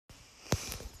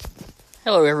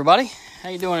Hello, everybody. How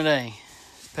you doing today?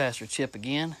 It's Pastor Chip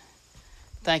again.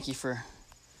 Thank you for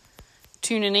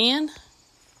tuning in.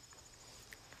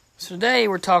 So today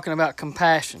we're talking about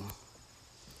compassion.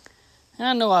 And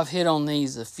I know I've hit on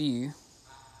these a few,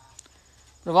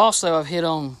 but I've hit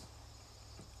on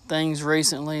things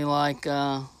recently like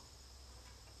your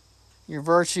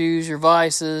virtues, your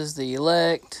vices, the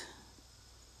elect,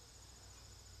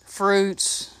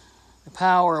 fruits, the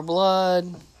power of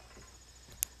blood.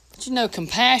 But you know,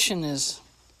 compassion is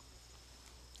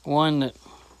one that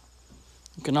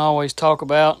we can always talk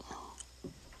about.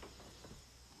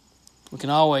 We can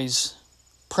always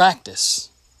practice,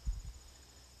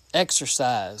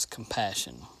 exercise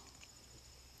compassion.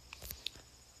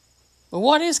 But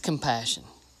what is compassion?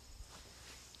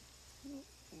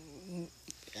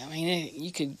 I mean,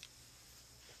 you could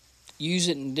use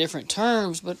it in different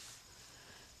terms, but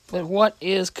what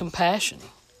is compassion?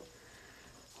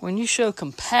 When you show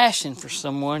compassion for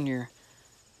someone, you're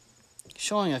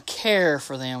showing a care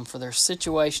for them, for their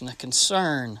situation, a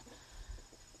concern.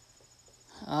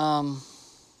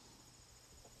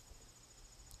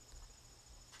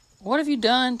 What have you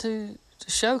done to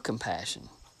show compassion?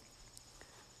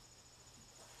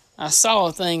 I saw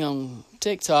a thing on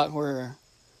TikTok where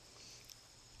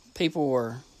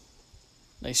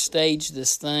they staged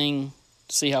this thing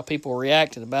to see how people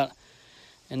reacted about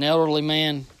an elderly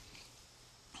man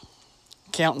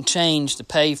counting change to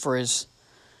pay for his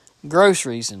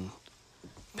groceries, and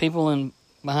people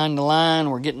behind the line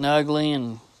were getting ugly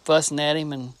and fussing at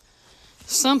him, and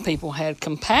some people had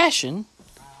compassion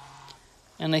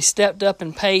and they stepped up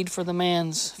and paid for the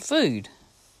man's food.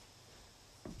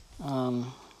 What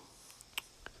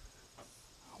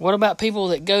about people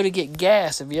that go to get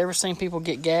gas? Have you ever seen people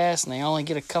get gas and they only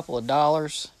get a couple of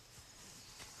dollars?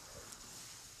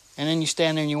 And then you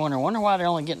stand there and you wonder why they're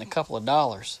only getting a couple of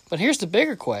dollars. But here's the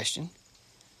bigger question.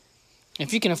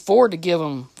 If you can afford to give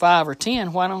them 5 or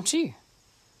 10, why don't you?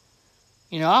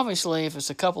 You know, obviously, if it's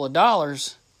a couple of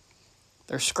dollars,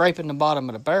 they're scraping the bottom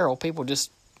of the barrel. People just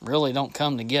really don't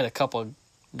come to get a couple of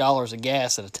dollars of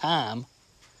gas at a time.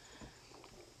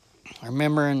 I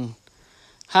remember in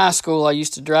high school, I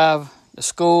used to drive to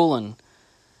school, and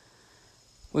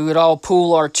we would all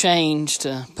pool our change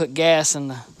to put gas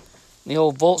in the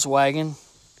old Volkswagen.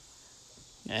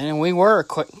 And we were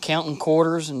counting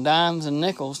quarters and dimes and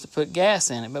nickels to put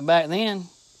gas in it. But back then,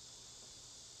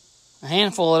 a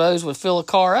handful of those would fill a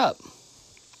car up.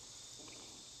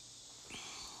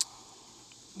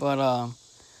 But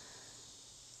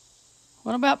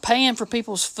what about paying for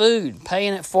people's food,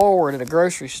 paying it forward at a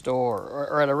grocery store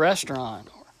or at a restaurant?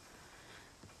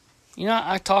 You know,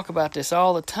 I talk about this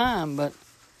all the time, but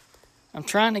I'm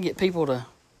trying to get people to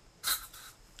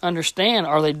understand,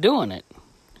 are they doing it?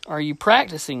 Are you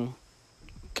practicing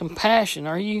compassion?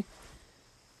 Are you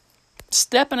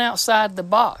stepping outside the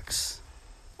box?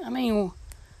 I mean,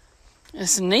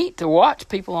 it's neat to watch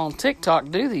people on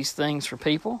TikTok do these things for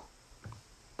people,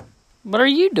 but are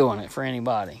you doing it for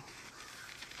anybody?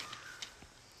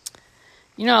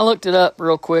 You know, I looked it up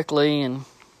real quickly, and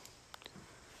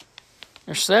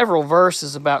there's several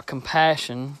verses about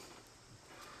compassion.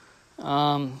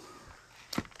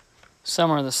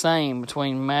 Some are the same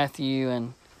between Matthew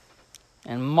and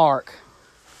Mark.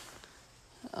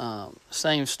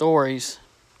 Same stories.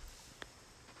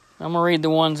 I'm going to read the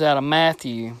ones out of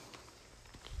Matthew.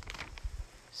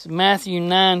 It's Matthew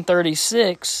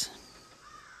 9:36.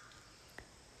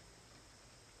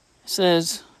 It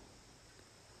says,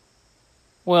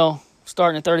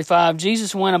 starting at 35,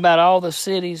 Jesus went about all the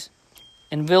cities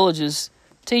and villages,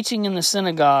 teaching in the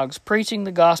synagogues, preaching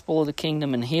the gospel of the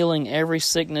kingdom, and healing every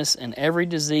sickness and every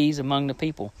disease among the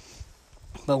people.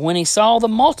 But when he saw the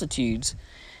multitudes,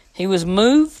 he was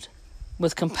moved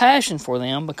with compassion for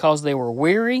them, because they were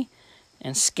weary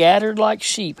and scattered like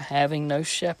sheep, having no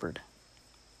shepherd.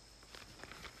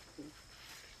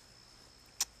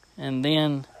 And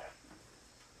then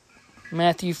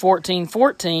Matthew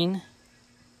 14:14,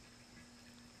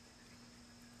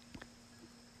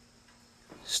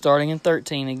 starting in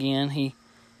 13 again,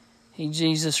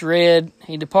 Jesus read,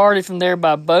 he departed from there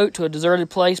by boat to a deserted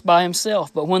place by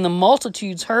himself. But when the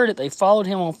multitudes heard it, they followed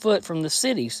him on foot from the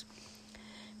cities.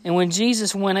 And when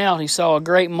Jesus went out, he saw a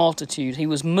great multitude. He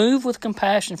was moved with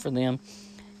compassion for them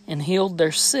and healed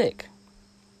their sick.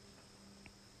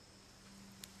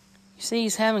 You see,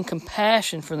 he's having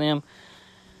compassion for them,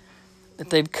 that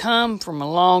they've come from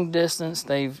a long distance,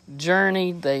 they've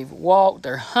journeyed, they've walked,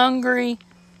 they're hungry,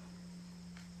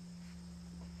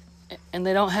 and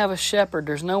they don't have a shepherd.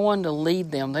 There's no one to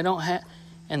lead them.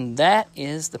 And that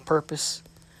is the purpose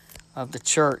of the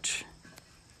church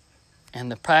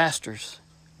and the pastors.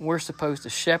 We're supposed to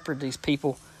shepherd these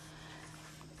people.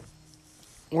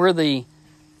 We're the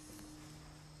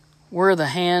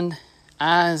hand,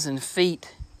 eyes, and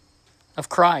feet of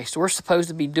Christ. We're supposed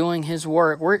to be doing His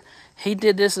work. He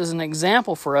did this as an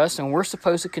example for us, and we're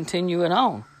supposed to continue it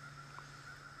on.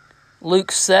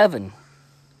 Luke 7.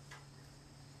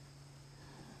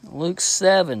 Luke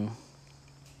 7.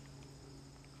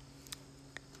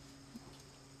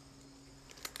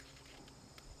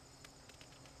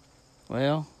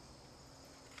 Well,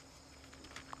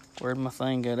 where'd my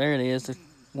thing go? There it is. The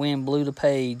wind blew the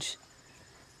page.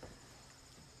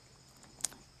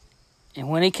 And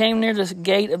when he came near the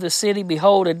gate of the city,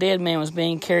 behold, a dead man was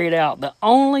being carried out, the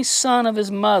only son of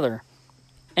his mother,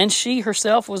 and she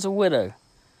herself was a widow.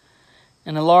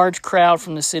 And a large crowd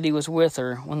from the city was with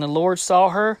her. When the Lord saw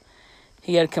her,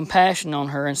 He had compassion on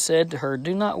her and said to her,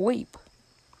 "Do not weep."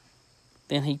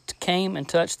 Then He came and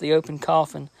touched the open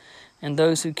coffin, and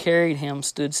those who carried him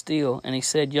stood still. And He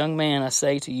said, "Young man, I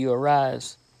say to you,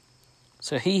 arise."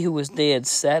 So he who was dead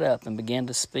sat up and began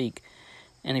to speak,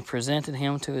 and He presented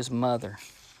him to his mother.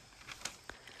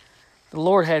 The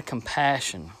Lord had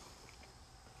compassion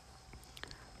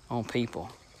on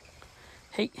people.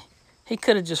 He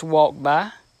could have just walked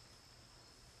by.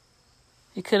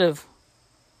 He could have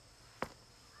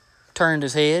turned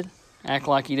his head, act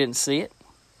like he didn't see it,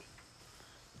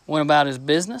 went about his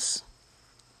business.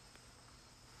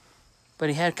 But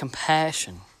He had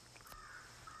compassion.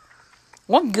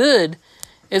 What good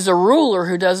is a ruler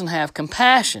who doesn't have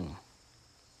compassion?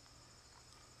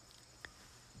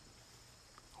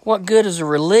 What good is a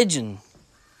religion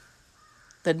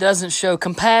that doesn't show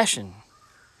compassion?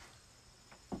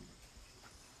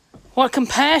 What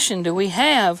compassion do we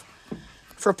have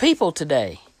for people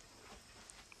today?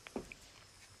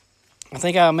 I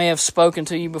think I may have spoken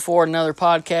to you before in another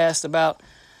podcast about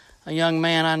a young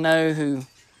man I know who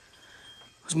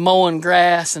was mowing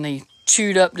grass, and he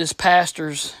chewed up this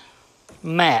pastor's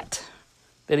mat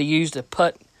that he used to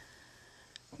putt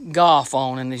golf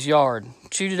on in his yard.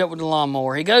 Chewed it up with the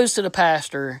lawnmower. He goes to the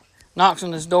pastor, knocks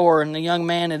on his door, and the young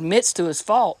man admits to his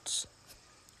faults,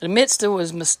 admits to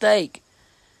his mistake.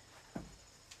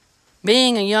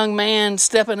 Being a young man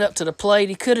stepping up to the plate,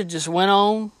 he could have just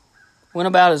went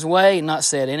about his way and not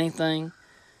said anything.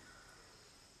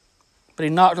 But he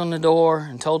knocked on the door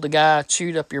and told the guy, "I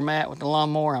chewed up your mat with the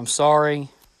lawnmower. I'm sorry.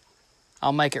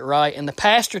 I'll make it right." And the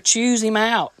pastor chews him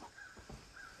out.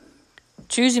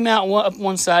 Chews him out up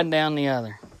one side and down the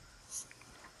other.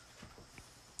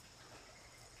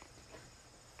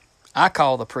 I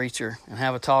call the preacher and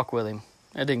have a talk with him.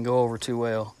 That didn't go over too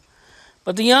well.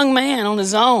 But the young man on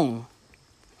his own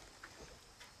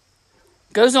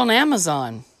goes on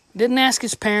Amazon. Didn't ask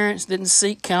his parents, didn't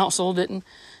seek counsel,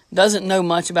 doesn't know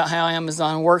much about how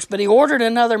Amazon works, but he ordered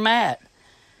another mat.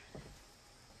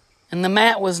 And the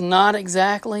mat was not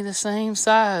exactly the same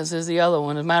size as the other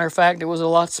one. As a matter of fact, it was a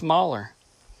lot smaller.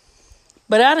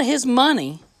 But out of his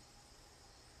money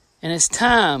and his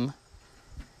time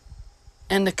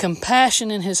and the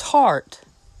compassion in his heart,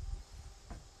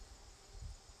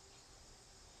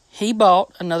 he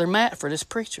bought another mat for this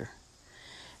preacher.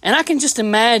 And I can just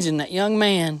imagine that young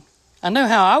man. I know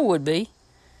how I would be.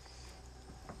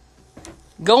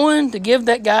 Going to give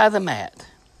that guy the mat.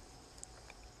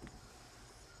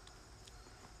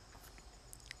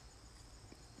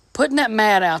 Putting that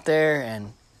mat out there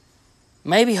and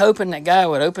maybe hoping that guy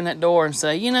would open that door and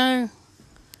say,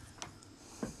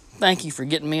 "Thank you for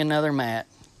getting me another mat.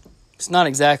 It's not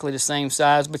exactly the same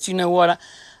size, but you know what?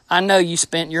 I know you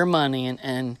spent your money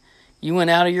and you went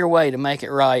out of your way to make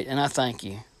it right, and I thank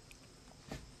you."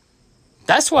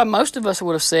 That's what most of us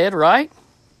would have said, right?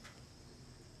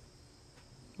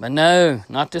 But no,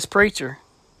 not this preacher.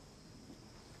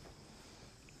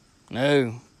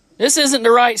 No. This isn't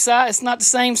the right size. It's not the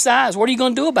same size. What are you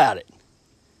going to do about it?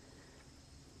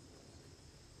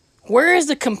 Where is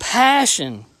the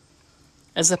compassion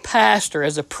as a pastor,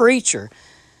 as a preacher?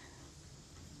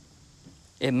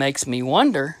 It makes me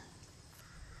wonder,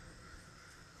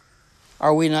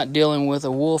 are we not dealing with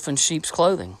a wolf in sheep's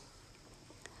clothing?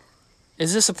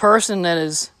 Is this a person that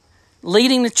is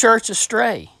leading the church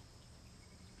astray?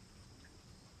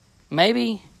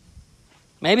 Maybe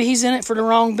he's in it for the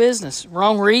wrong business,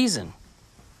 wrong reason.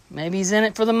 Maybe he's in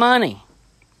it for the money.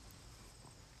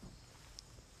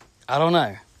 I don't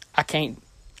know. I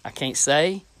can't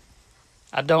say.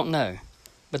 I don't know.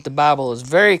 But the Bible is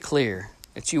very clear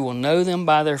that you will know them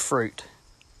by their fruit.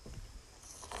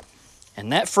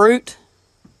 And that fruit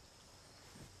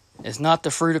is not the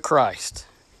fruit of Christ.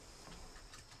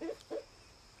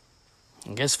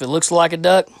 I guess if it looks like a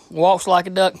duck, walks like a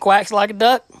duck, quacks like a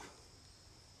duck,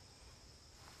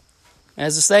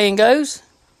 as the saying goes.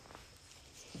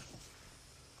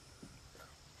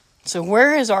 So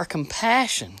where is our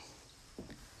compassion?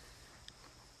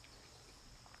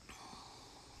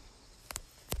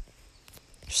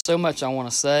 There's so much I want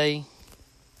to say.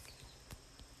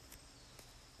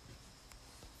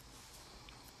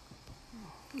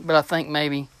 But I think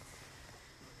maybe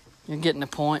you're getting the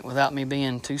point without me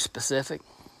being too specific.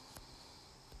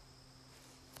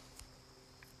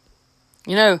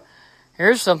 You know,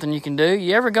 here's something you can do.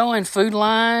 You ever go in Food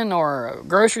Line or a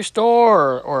grocery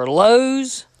store or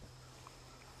Lowe's?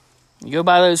 You go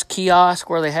by those kiosks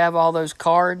where they have all those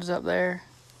cards up there.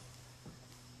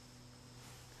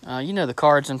 You know the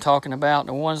cards I'm talking about.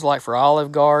 The ones like for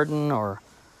Olive Garden or,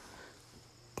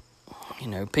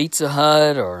 Pizza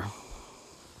Hut or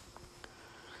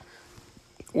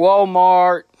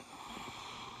Walmart,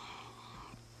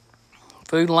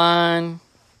 Food Line.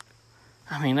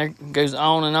 I mean, it goes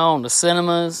on and on. The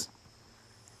cinemas.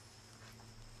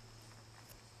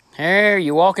 Here,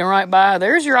 you're walking right by.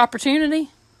 There's your opportunity.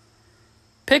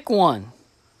 Pick one.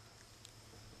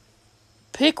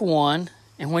 Pick one,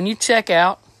 and when you check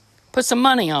out, put some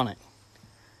money on it.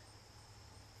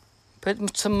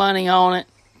 Put some money on it.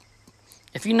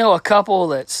 If you know a couple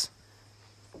that's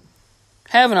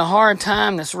having a hard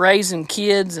time, that's raising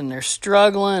kids, and they're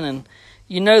struggling, and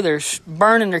they're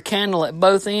burning their candle at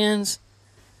both ends,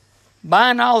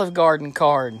 buy an Olive Garden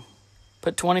card.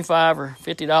 Put $25 or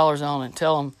 $50 on it and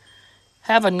tell them,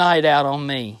 have a night out on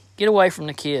me. Get away from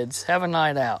the kids. Have a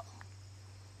night out.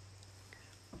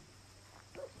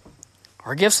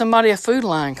 Or give somebody a Food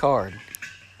Line card.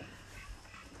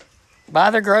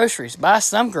 Buy their groceries. Buy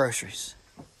some groceries.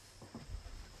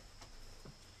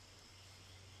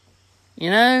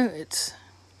 It's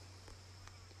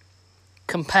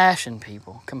compassion,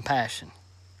 people. Compassion.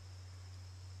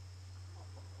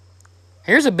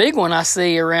 Here's a big one I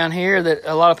see around here that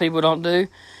a lot of people don't do.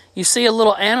 You see a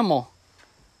little animal,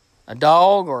 a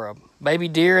dog or a baby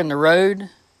deer in the road,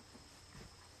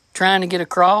 trying to get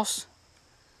across.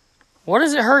 What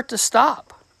does it hurt to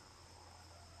stop?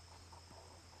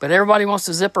 But everybody wants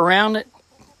to zip around it,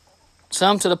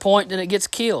 some to the point that it gets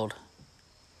killed.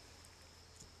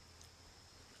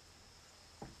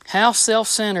 How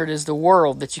self-centered is the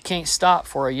world that you can't stop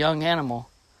for a young animal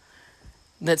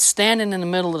that's standing in the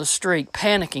middle of the street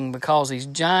panicking because these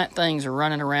giant things are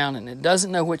running around and it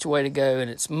doesn't know which way to go and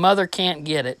its mother can't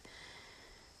get it,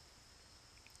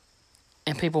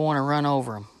 and people want to run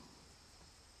over them.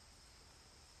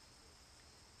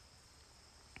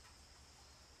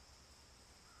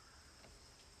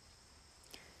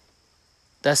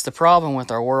 That's the problem with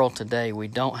our world today. We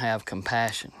don't have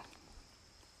compassion.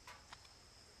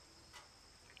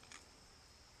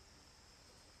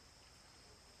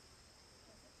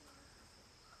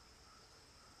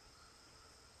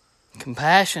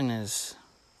 Compassion is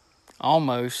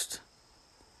almost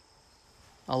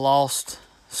a lost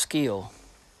skill.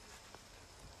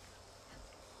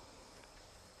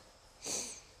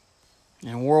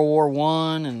 In World War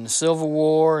I and the Civil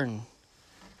War and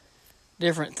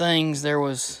different things, there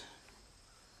was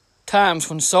times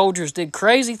when soldiers did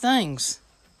crazy things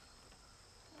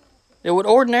that would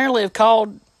ordinarily have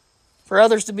called for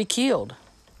others to be killed.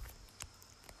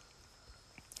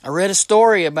 I read a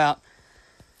story about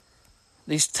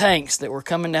these tanks that were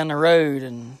coming down the road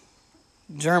in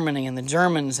Germany, and the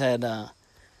Germans had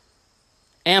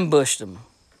ambushed them.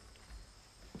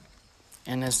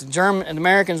 And as the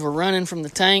Americans were running from the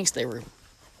tanks, the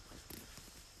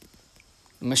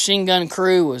machine gun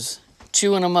crew was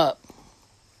chewing them up.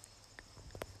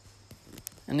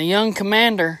 And the young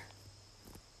commander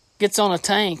gets on a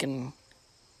tank and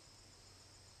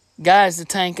guides the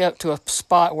tank up to a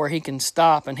spot where he can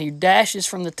stop, and he dashes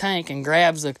from the tank and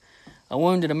grabs a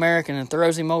wounded American and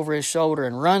throws him over his shoulder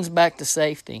and runs back to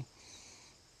safety.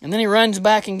 And then he runs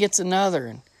back and gets another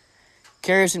and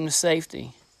carries him to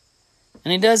safety.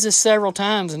 And he does this several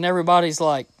times, and everybody's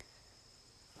like,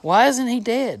 why isn't he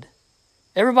dead?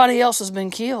 Everybody else has been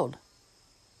killed.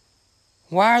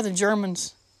 Why are the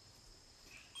Germans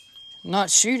not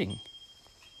shooting?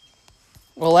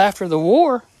 Well, after the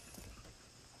war,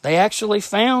 they actually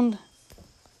found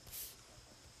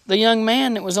the young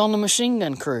man that was on the machine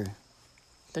gun crew,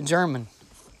 the German.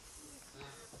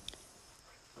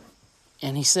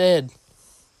 And he said,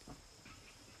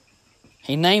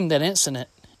 he named that incident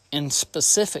in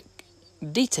specific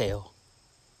detail.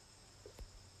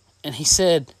 And he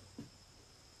said,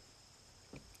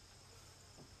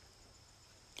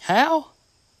 how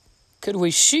could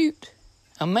we shoot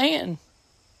a man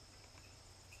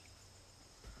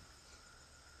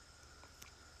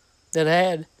that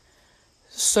had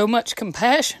so much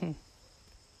compassion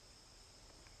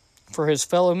for his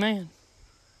fellow man.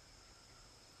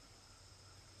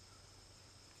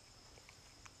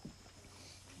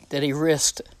 That he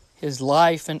risked his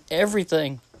life and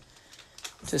everything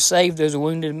to save those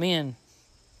wounded men.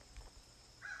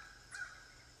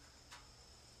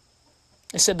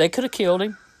 They said they could have killed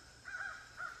him,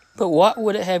 but what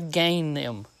would it have gained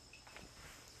them?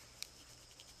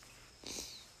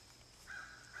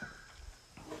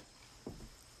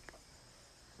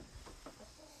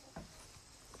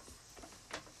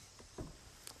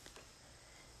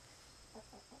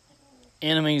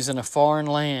 Enemies in a foreign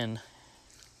land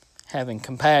having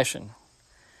compassion.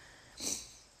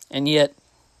 And yet,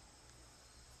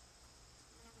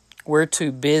 we're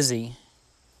too busy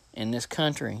in this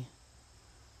country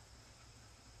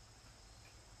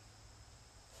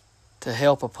to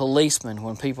help a policeman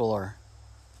when people are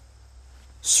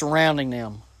surrounding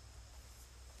them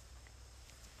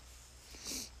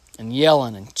and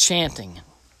yelling and chanting and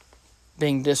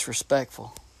being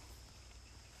disrespectful.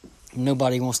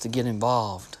 Nobody wants to get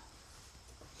involved.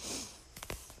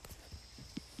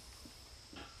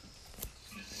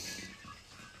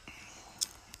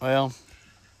 Well,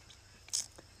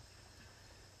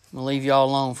 I'm going to leave y'all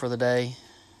alone for the day.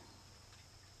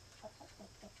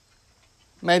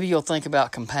 Maybe you'll think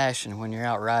about compassion when you're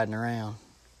out riding around.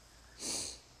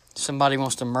 Somebody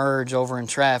wants to merge over in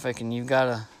traffic and you've got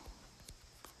a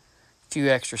few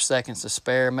extra seconds to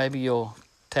spare. Maybe you'll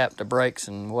tap the brakes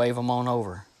and wave them on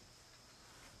over.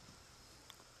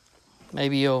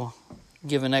 Maybe you'll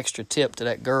give an extra tip to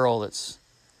that girl that's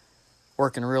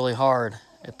working really hard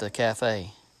at the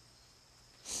cafe.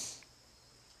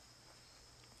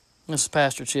 This is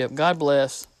Pastor Chip. God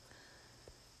bless.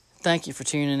 Thank you for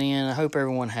tuning in. I hope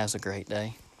everyone has a great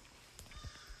day.